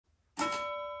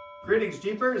Greetings,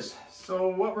 Jeepers. So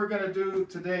what we're going to do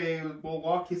today, we'll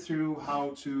walk you through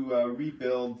how to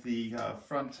rebuild the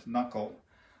front knuckle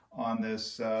on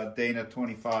this Dana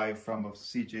 25 from a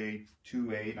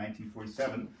CJ2A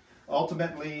 1947.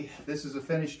 Ultimately, this is a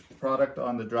finished product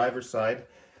on the driver's side,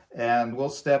 and we'll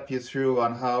step you through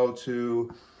on how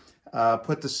to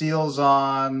put the seals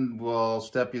on. We'll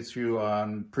step you through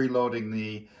on preloading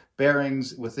the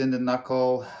bearings within the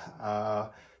knuckle,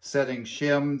 setting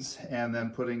shims, and then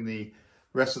putting the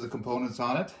rest of the components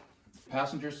on it.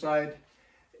 Passenger side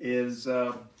is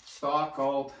stock,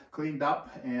 all cleaned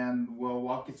up, and we'll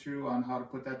walk you through on how to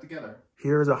put that together.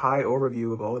 Here's a high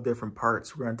overview of all the different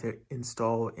parts we're going to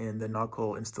install in the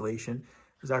knuckle installation.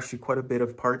 There's actually quite a bit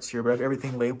of parts here, but I have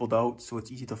everything labeled out so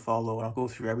it's easy to follow, and I'll go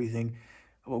through everything,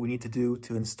 what we need to do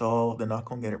to install the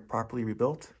knuckle and get it properly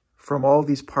rebuilt. From all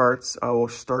these parts, I will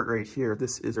start right here.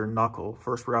 This is our knuckle.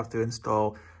 First, we have to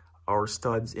install our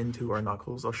studs into our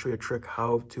knuckles. I'll show you a trick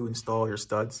how to install your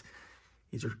studs.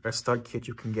 These are a stud kit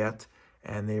you can get,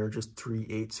 and they are just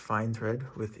 3/8 fine thread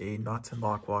with a nut and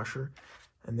lock washer.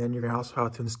 And then you're going to also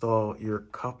have to install your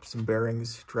cups and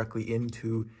bearings directly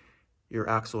into your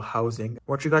axle housing.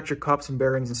 Once you got your cups and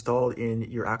bearings installed in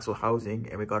your axle housing,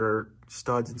 and we got our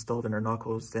studs installed in our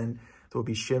knuckles, then there will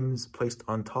be shims placed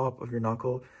on top of your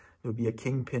knuckle. There will be a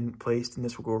kingpin placed, and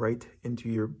this will go right into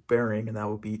your bearing, and that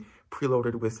will be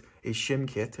preloaded with a shim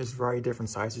kit. There's a variety of different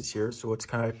sizes here, so it's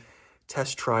kind of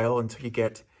test trial until you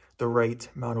get the right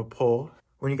amount of pull.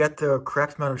 When you get the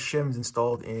correct amount of shims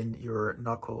installed in your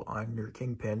knuckle on your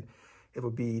kingpin, it will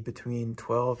be between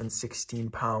 12 and 16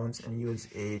 pounds, and use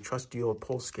a trusty old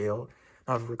pull scale.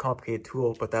 Not a very complicated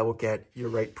tool, but that will get your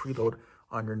right preload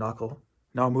on your knuckle.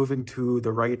 Now moving to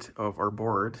the right of our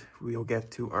board, we'll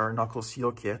get to our knuckle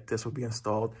seal kit. This will be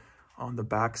installed on the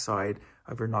back side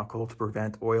of your knuckle to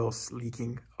prevent oil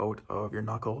leaking out of your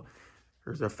knuckle.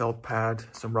 There's a felt pad,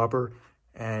 some rubber,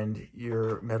 and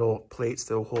your metal plates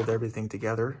that will hold everything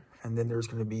together. And then there's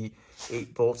going to be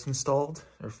 8 bolts installed.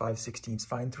 They're 5/16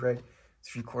 fine thread,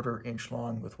 3/4 inch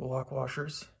long with lock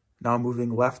washers. Now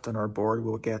moving left on our board,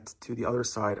 we'll get to the other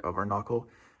side of our knuckle,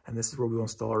 and this is where we'll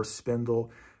install our spindle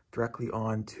directly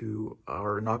onto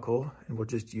our knuckle, and we'll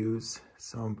just use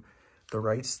the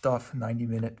right stuff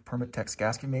 90-minute Permatex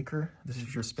gasket maker. This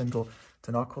is your spindle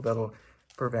to knuckle that'll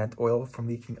prevent oil from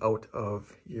leaking out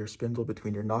of your spindle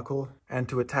between your knuckle. And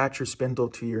to attach your spindle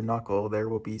to your knuckle, there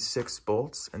will be 6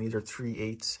 bolts, and these are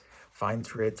 3/8 fine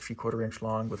thread, 3/4 inch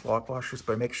long with lock washers,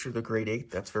 but make sure they're grade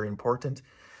 8, that's very important.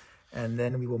 And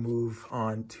then we will move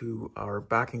on to our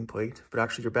backing plate, but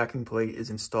actually your backing plate is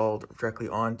installed directly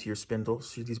onto your spindle.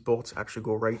 So these bolts actually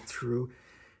go right through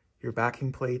your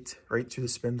backing plate, right through the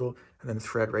spindle, and then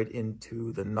thread right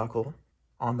into the knuckle.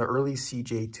 On the early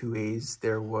CJ2As,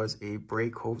 there was a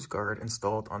brake hose guard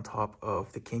installed on top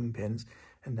of the kingpins,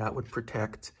 and that would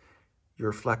protect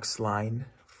your flex line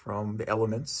from the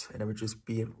elements, and it would just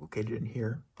be located in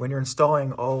here. When you're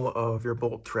installing all of your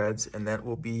bolt threads, and that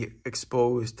will be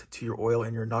exposed to your oil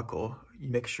in your knuckle, you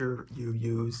make sure you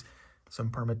use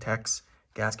some Permatex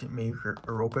gasket maker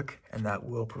aerobic, and that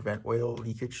will prevent oil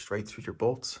leakage straight through your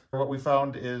bolts. What we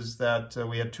found is that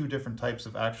we had 2 different types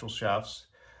of axle shafts.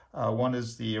 One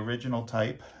is the original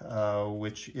type,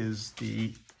 which is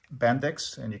the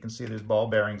benix, and you can see there's ball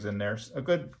bearings in there. A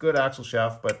good axle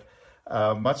shaft, but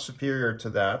much superior to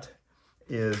that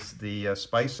is the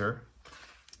Spicer,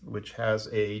 which has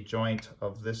a joint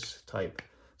of this type.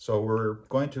 So we're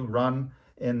going to run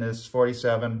in this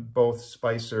 47 both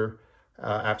Spicer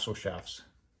axle shafts.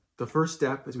 The first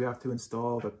step is we have to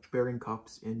install the bearing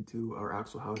cups into our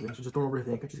axle housing. So just don't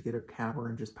overthink it, just get a hammer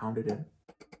and just pound it in.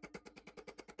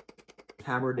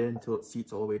 Hammer it in until it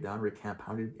seats all the way down where you can't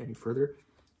pound it any further.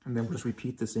 And then we'll just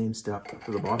repeat the same step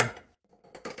to the bottom.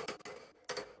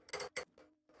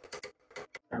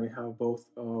 And we have both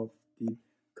of the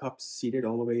cups seated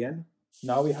all the way in.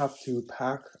 Now we have to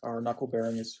pack our knuckle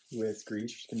bearings with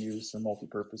grease. You can use some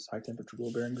multi-purpose high temperature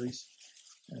ball bearing grease.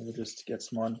 And we'll just get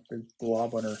some on a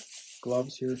glob on our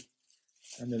gloves here.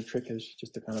 And then the trick is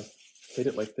just to kind of hit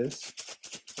it like this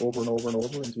over and over and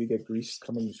over until you get grease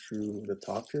coming through the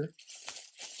top here.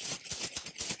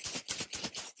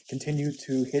 Continue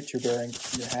to hit your bearing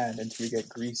in your hand until you get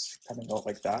grease coming out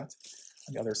like that.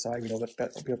 On the other side, we know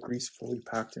that we have grease fully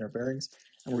packed in our bearings,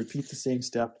 and we'll repeat the same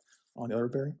step on the other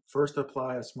bearing. First,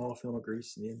 apply a small film of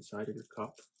grease in the inside of your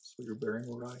cup so your bearing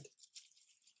will ride.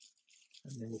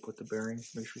 And then we'll put the bearing,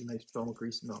 make sure a nice film of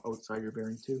grease on the outside your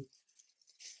bearing too.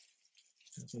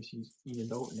 And it's nice and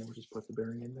evened out, and then we'll just put the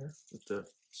bearing in there with the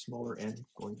smaller end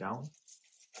going down.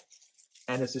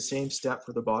 And it's the same step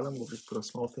for the bottom. We'll just put a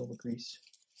small film of grease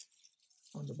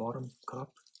on the bottom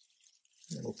cup,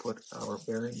 And we'll put our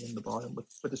bearing in the bottom, but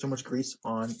there's so much grease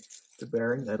on the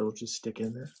bearing that it'll just stick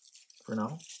in there for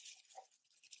now.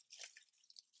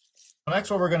 Next,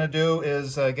 what we're going to do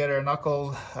is get our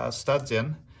knuckle studs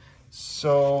in.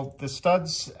 So the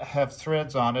studs have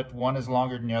threads on it. One is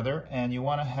longer than the other, and you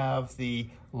want to have the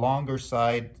longer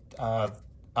side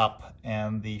up,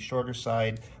 and the shorter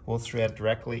side will thread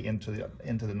directly into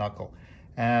the knuckle.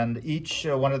 And each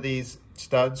one of these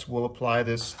studs will apply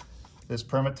this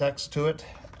Permatex to it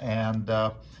and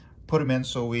put them in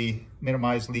so we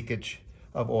minimize leakage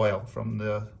of oil from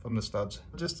the studs.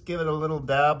 Just give it a little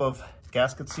dab of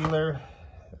gasket sealer.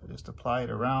 Just apply it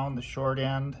around the short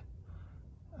end.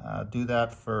 Do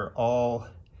that for all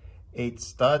 8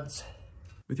 studs.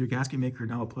 With your gasket maker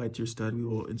now applied to your stud, we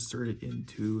will insert it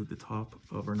into the top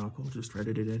of our knuckle, just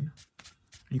threaded it in.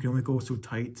 You can only go so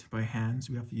tight by hands.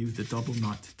 We have to use the double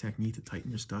nut technique to tighten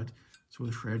your stud. So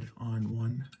we'll thread on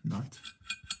one nut.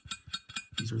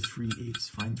 These are 3/8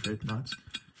 fine thread nuts.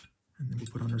 And then we'll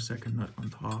put on our second nut on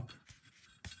top.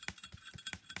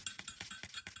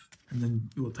 And then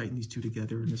we will tighten these two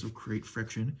together, and this will create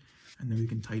friction. And then we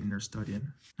can tighten our stud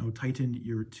in. Now tighten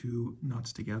your 2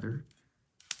 nuts together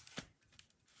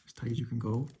as tight as you can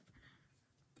go.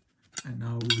 And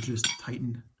now we'll just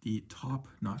tighten the top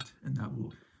nut, and that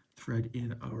will thread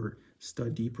in our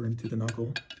stud deeper into the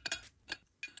knuckle.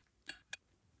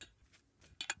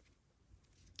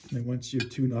 And then once your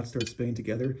 2 nuts start spinning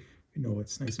together, you know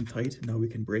it's nice and tight. Now we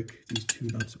can break these 2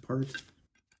 nuts apart.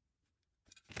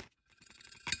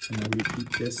 And now we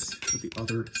repeat this with the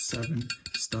other 7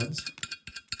 studs.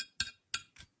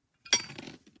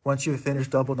 Once you've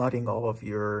finished double knotting all of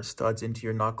your studs into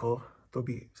your knuckle, there'll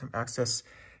be some excess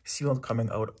sealant coming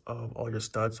out of all your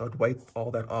studs. So I'd wipe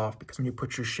all that off, because when you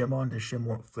put your shim on, the shim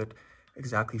won't fit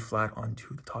exactly flat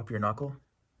onto the top of your knuckle.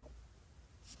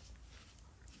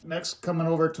 Next, coming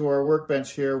over to our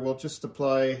workbench here, we'll just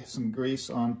apply some grease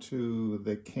onto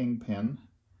the kingpin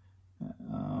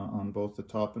on both the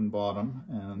top and bottom,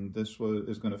 and this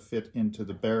is going to fit into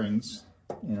the bearings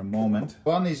in a moment.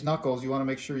 On these knuckles, you want to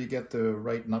make sure you get the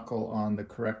right knuckle on the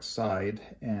correct side,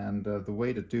 and the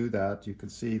way to do that, you can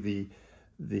see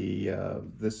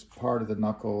this part of the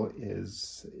knuckle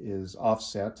is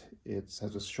offset. It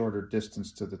has a shorter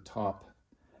distance to the top,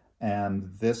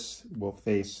 and this will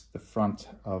face the front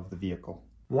of the vehicle.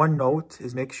 One note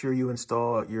is make sure you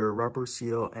install your rubber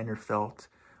seal and your felt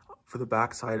for the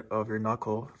back side of your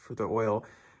knuckle for the oil.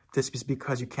 This is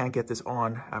because you can't get this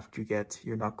on after you get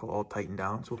your knuckle all tightened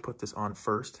down. So we'll put this on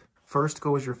first. First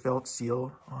goes your felt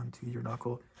seal onto your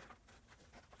knuckle.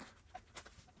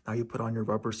 Now you put on your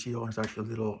rubber seal, and there's actually a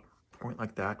little point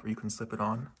like that where you can slip it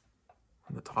on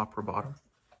the top or bottom.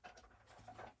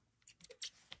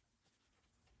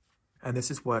 And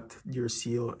this is what your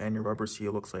seal and your rubber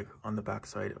seal looks like on the back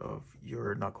side of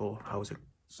your knuckle housing.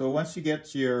 So once you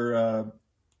get your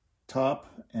top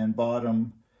and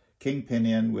bottom kingpin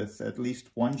in with at least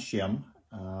 1 shim,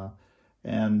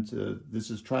 this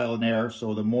is trial and error,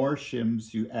 so the more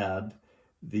shims you add,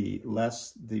 the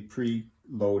less the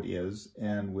preload is,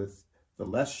 and with the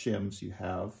less shims you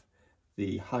have,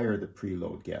 the higher the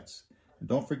preload gets. And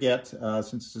don't forget,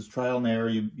 since this is trial and error,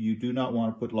 you do not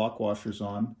want to put lock washers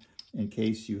on in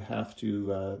case you have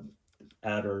to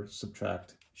add or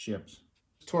subtract shims.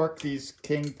 Torque these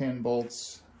kingpin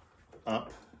bolts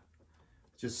up.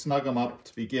 Just snug them up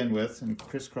to begin with, and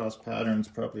crisscross pattern is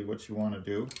probably what you want to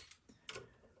do.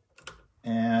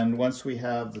 And once we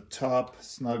have the top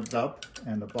snugged up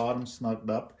and the bottom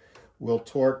snugged up, we'll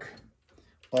torque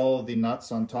all of the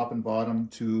nuts on top and bottom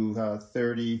to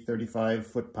 30-35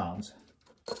 foot-pounds.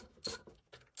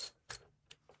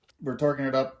 We're torquing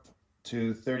it up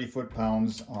to 30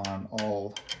 foot-pounds on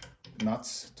all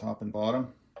nuts, top and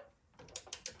bottom.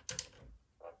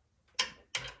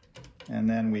 And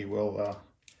then we will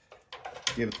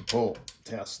give it the pull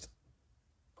test.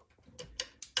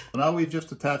 Now we've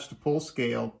just attached a pull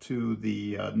scale to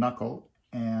the knuckle,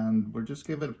 and we're just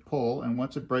giving it a pull, and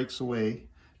once it breaks away,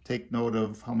 take note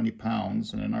of how many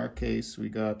pounds. And in our case, we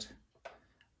got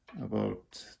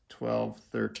about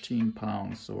 12-13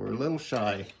 pounds, so we're a little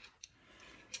shy.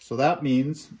 So that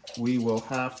means we will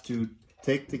have to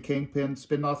take the kingpin,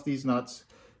 spin off these nuts,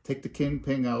 take the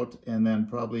kingpin out, and then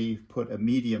probably put a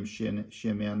medium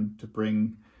shim in to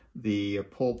bring the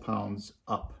pull pounds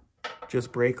up.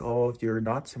 Just break all of your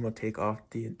nuts, and we'll take off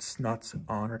the nuts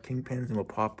on our kingpins, and we'll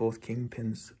pop both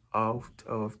kingpins out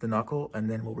of the knuckle, and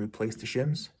then we'll replace the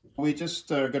shims. We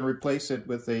just are going to replace it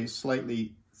with a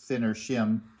slightly thinner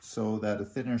shim, so that a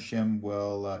thinner shim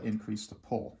will increase the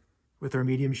pull. With our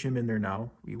medium shim in there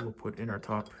now, we will put in our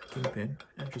top kingpin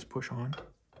and just push on.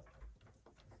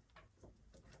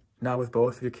 Now with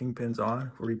both of your kingpins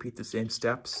on, we'll repeat the same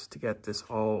steps to get this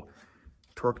all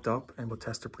torqued up, and we'll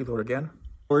test the preload again.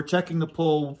 We're checking the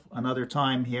pull another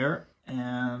time here,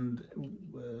 and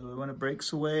when it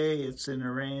breaks away, it's in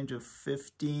a range of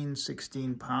 15,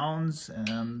 16 pounds,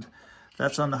 and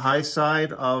that's on the high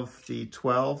side of the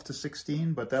 12 to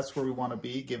 16, but that's where we want to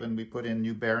be given we put in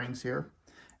new bearings here,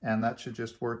 and that should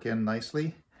just work in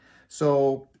nicely.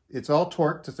 So it's all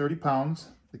torqued to 30 pounds,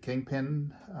 the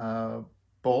kingpin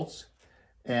bolts,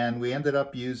 and we ended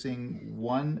up using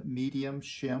one medium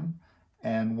shim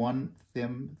and one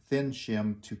thin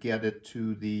shim to get it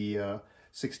to the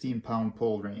 16-pound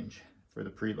pull range for the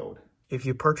preload. If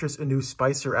you purchase a new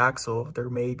Spicer axle,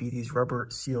 there may be these rubber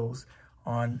seals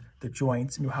on the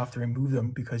joints, and you'll have to remove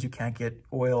them because you can't get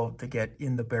oil to get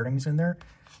in the bearings in there.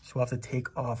 So we'll have to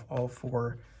take off all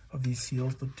 4 of these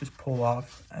seals to just pull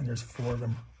off, and there's 4 of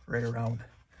them right around.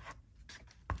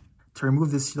 To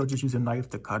remove this seal, just use a knife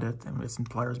to cut it, and with some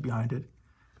pliers behind it.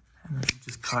 And then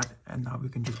just cut, and now we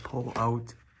can just pull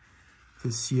out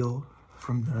the seal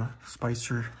from the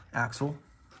Spicer axle.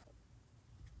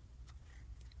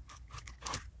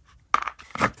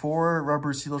 4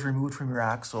 rubber seals removed from your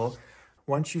axle.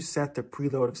 Once you set the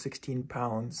preload of 16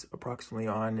 pounds approximately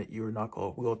on your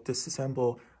knuckle, we'll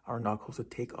disassemble our knuckles to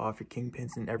take off your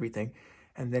kingpins and everything.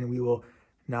 And then we will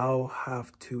now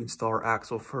have to install our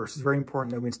axle first. It's very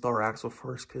important that we install our axle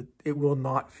first because it will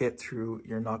not fit through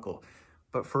your knuckle.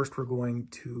 But first we're going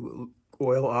to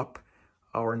oil up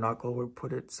our knuckle. We'll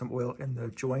put some oil in the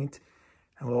joint,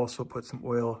 and we'll also put some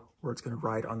oil where it's going to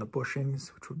ride on the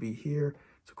bushings, which would be here.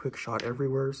 It's a quick shot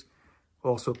everywhere.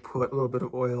 We'll also put a little bit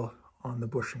of oil on the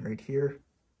bushing right here.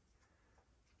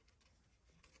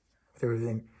 With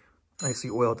everything nicely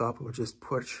oiled up, we'll just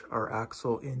push our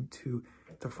axle into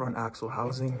the front axle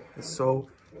housing. So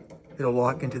it'll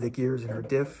lock into the gears in our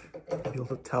diff. You'll be able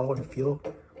to tell and feel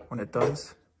when it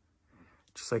does.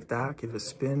 Just like that, give it a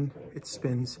spin. It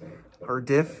spins our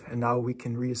diff, and now we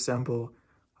can reassemble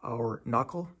our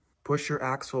knuckle. Push your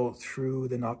axle through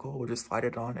the knuckle. We'll just slide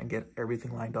it on and get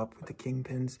everything lined up with the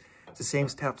kingpins. It's the same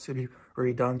steps that we've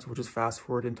already done, so we'll just fast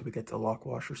forward until we get to the lock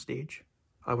washer stage.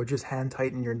 I would just hand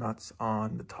tighten your nuts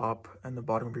on the top and the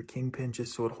bottom of your kingpin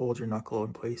just so it holds your knuckle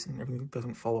in place and everything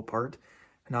doesn't fall apart.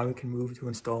 And now we can move to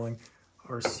installing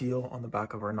our seal on the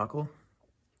back of our knuckle.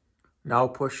 Now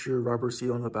push your rubber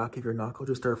seal on the back of your knuckle.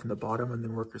 Just start from the bottom and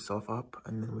then work yourself up.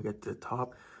 And then we get to the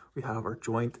top. We have our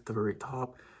joint at the very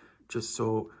top, just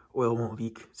so oil won't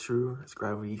leak through as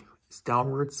gravity is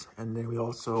downwards. And then we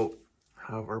also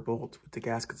have our bolts with the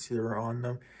gasket sealer on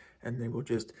them. And then we'll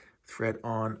just thread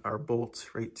on our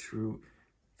bolts right through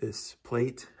this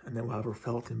plate. And then we'll have our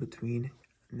felt in between.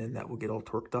 And then that will get all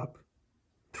torqued up.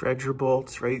 Thread your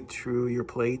bolts right through your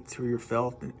plate, through your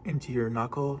felt, and into your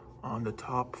knuckle on the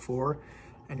top 4,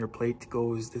 and your plate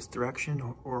goes this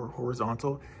direction or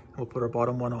horizontal. And we'll put our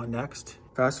bottom one on next.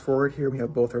 Fast forward here, we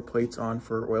have both our plates on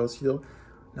for oil seal.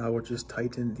 Now we'll just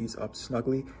tighten these up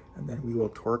snugly, and then we will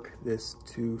torque this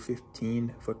to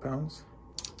 15 foot-pounds.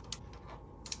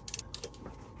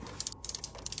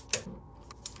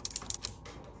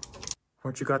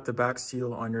 Once you got the back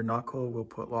seal on your knuckle, we'll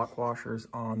put lock washers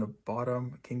on the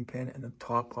bottom kingpin, and the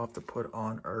top we'll have to put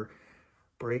on our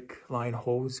brake line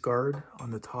hose guard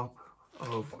on the top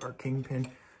of our kingpin.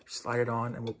 Slide it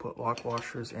on, and we'll put lock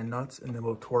washers and nuts, and then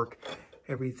we'll torque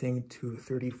everything to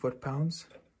 30 foot-pounds.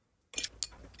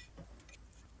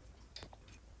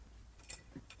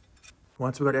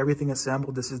 Once we got everything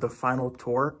assembled, this is the final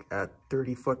torque at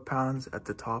 30 foot-pounds at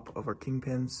the top of our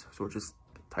kingpins. So we'll just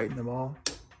tighten them all,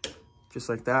 just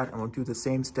like that. And we'll do the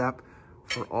same step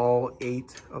for all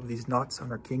 8 of these nuts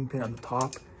on our kingpin on the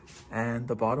top and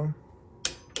the bottom.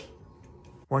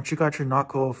 Once you got your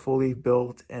knuckle fully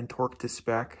built and torqued to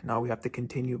spec, now we have to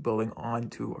continue building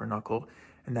onto our knuckle.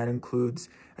 And that includes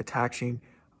attaching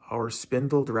our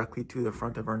spindle directly to the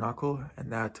front of our knuckle.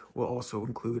 And that will also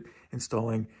include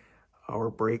installing our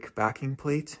brake backing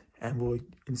plate. And we'll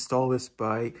install this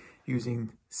by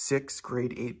using 6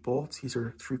 grade 8 bolts. These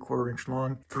are 3/4 inch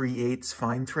long, 3/8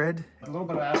 fine thread. A little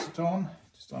bit of acetone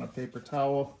just on a paper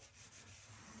towel.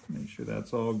 Make sure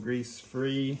that's all grease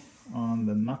free on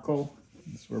the knuckle.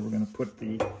 This is where we're going to put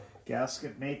the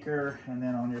gasket maker, and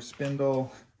then on your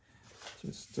spindle,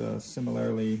 just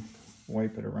similarly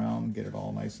wipe it around, get it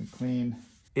all nice and clean.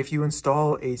 If you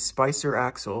install a Spicer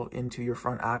axle into your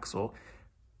front axle,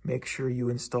 make sure you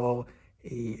install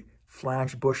a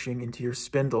flange bushing into your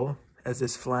spindle, as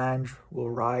this flange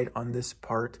will ride on this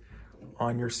part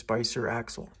on your Spicer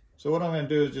axle. So what I'm going to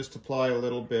do is just apply a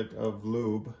little bit of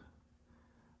lube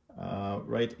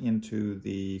right into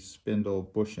the spindle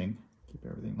bushing. Keep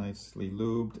everything nicely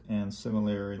lubed, and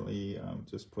similarly,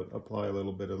 just apply a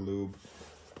little bit of lube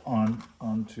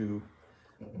onto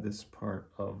this part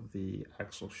of the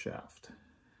axle shaft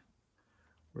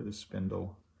where the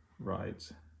spindle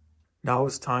rides. Now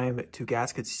it's time to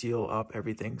gasket seal up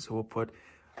everything. So we'll put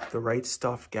the right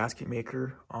stuff gasket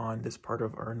maker on this part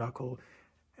of our knuckle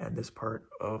and this part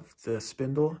of the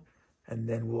spindle. And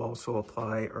then we'll also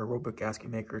apply our robot gasket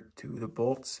maker to the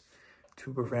bolts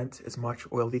to prevent as much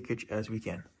oil leakage as we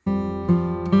can.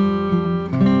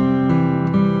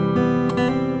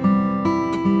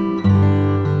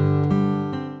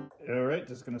 All right,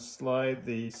 just going to slide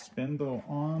the spindle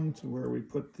on to where we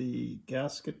put the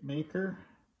gasket maker.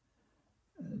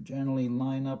 Generally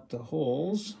line up the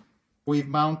holes. We've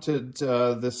mounted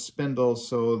this spindle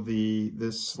so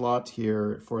this slot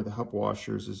here for the hub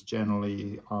washers is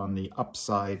generally on the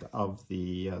upside of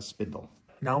the spindle.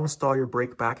 Now install your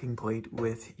brake backing plate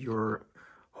with your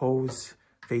hose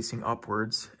facing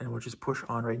upwards, and we'll just push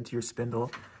on right into your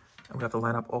spindle. And we have to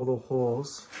line up all the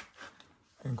holes,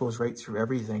 and it goes right through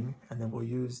everything. And then we'll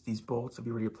use these bolts that we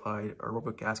already applied our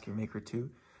robot gasket maker to.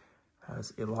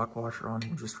 Has a lock washer on.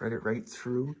 We'll just thread it right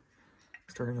through,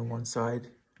 starting on one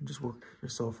side, and just work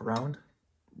yourself around.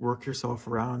 Work yourself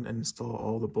around and install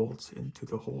all the bolts into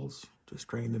the holes. Just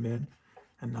drain them in,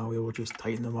 and now we will just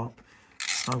tighten them up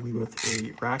snugly with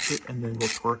a ratchet, and then we'll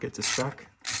torque it to spec.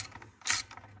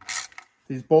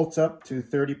 These bolts up to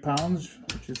 30 pounds,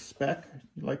 which is spec.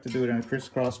 You like to do it in a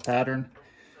crisscross pattern.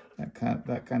 That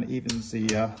kind of evens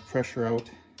the pressure out.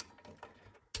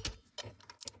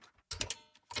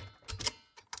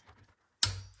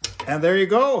 And there you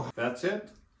go. That's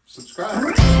it.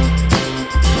 Subscribe.